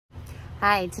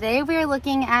Hi, today we are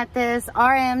looking at this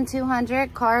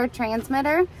RM200 car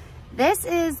transmitter. This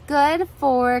is good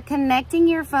for connecting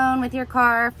your phone with your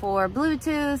car for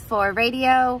Bluetooth, for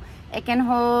radio. It can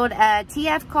hold a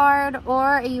TF card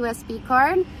or a USB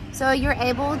card. So you're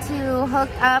able to hook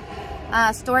up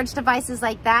storage devices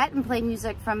like that and play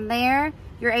music from there.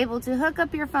 You're able to hook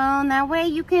up your phone. That way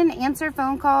you can answer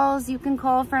phone calls, you can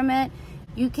call from it.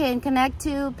 You can connect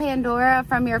to Pandora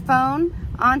from your phone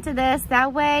onto this.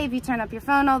 That way, if you turn up your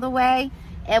phone all the way,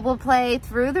 it will play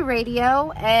through the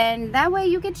radio, and that way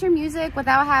you get your music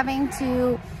without having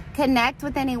to connect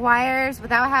with any wires,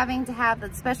 without having to have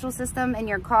the special system in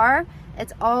your car.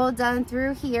 It's all done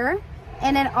through here.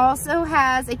 And it also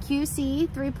has a QC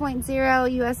 3.0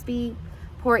 USB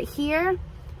port here,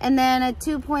 and then a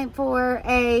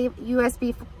 2.4A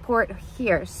USB port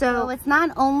here. So it's not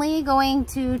only going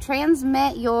to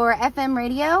transmit your FM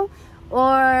radio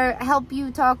or help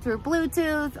you talk through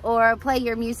Bluetooth or play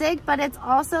your music, but it's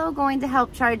also going to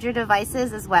help charge your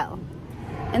devices as well.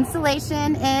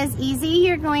 Installation is easy.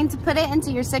 You're going to put it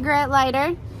into your cigarette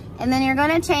lighter, and then you're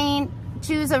going to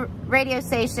choose a radio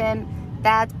station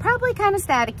that's probably kind of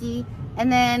staticky,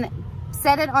 and then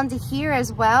set it onto here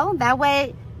as well. That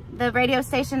way the radio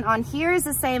station on here is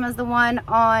the same as the one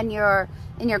on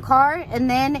in your car, and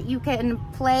then you can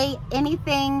play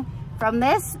anything from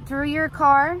this through your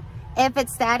car. If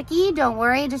it's staticky, don't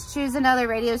worry, just choose another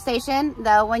radio station.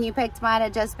 The one you picked might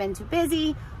have just been too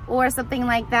busy or something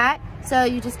like that. So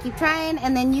you just keep trying,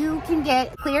 and then you can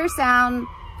get clear sound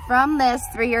from this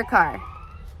through your car.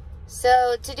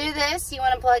 So to do this, you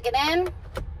want to plug it in,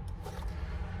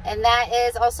 and that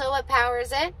is also what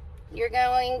powers it. You're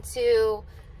going to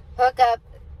hook up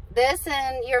this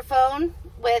and your phone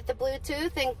with the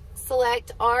Bluetooth and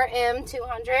select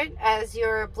RM200 as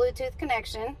your Bluetooth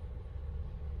connection.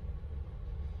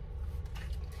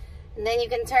 And then you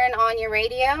can turn on your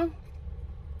radio.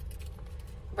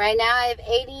 Right now I have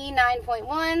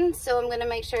 89.1, so I'm going to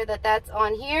make sure that that's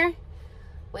on here,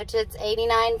 which it's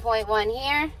 89.1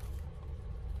 here.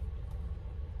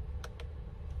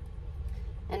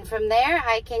 And from there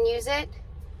I can use it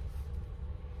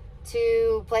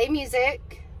to play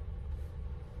music.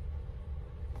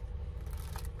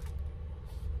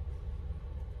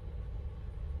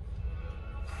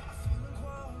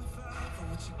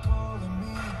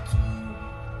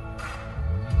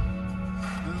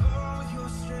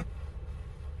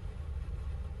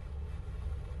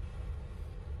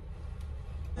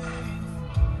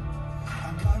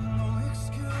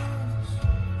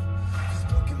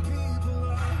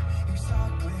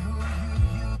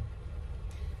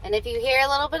 And if you hear a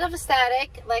little bit of a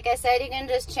static, like I said, you can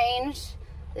just change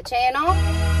the channel.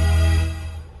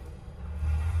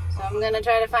 So I'm going to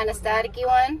try to find a staticky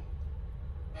one.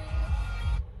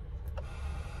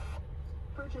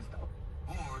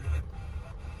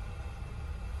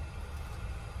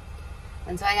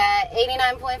 And so I got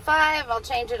 89.5. I'll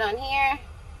change it on here.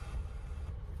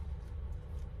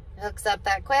 It hooks up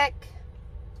that quick.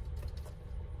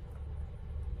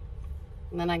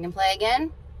 And then I can play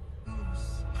again.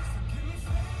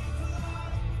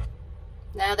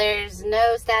 Now there's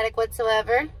no static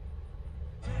whatsoever.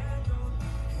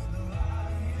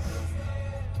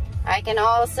 I can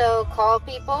also call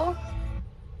people.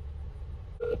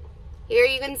 Here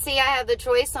you can see I have the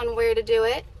choice on where to do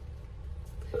it.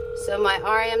 So my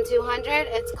RM200,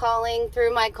 it's calling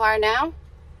through my car now.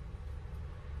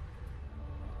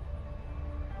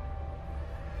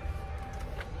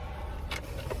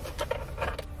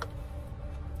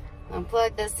 I'll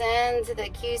plug this into the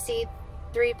QC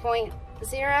 3.0.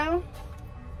 You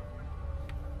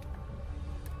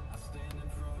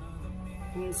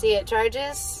can see it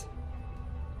charges.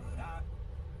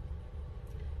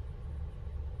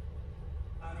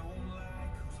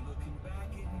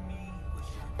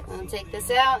 I'll take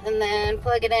this out and then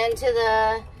plug it into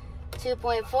the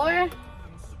 2.4.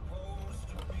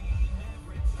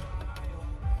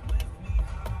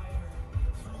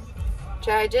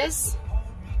 Charges.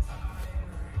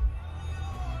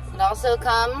 It also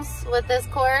comes with this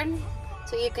cord,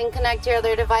 so you can connect your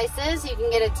other devices. You can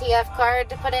get a TF card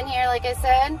to put in here, like I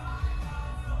said,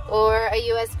 or a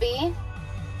USB.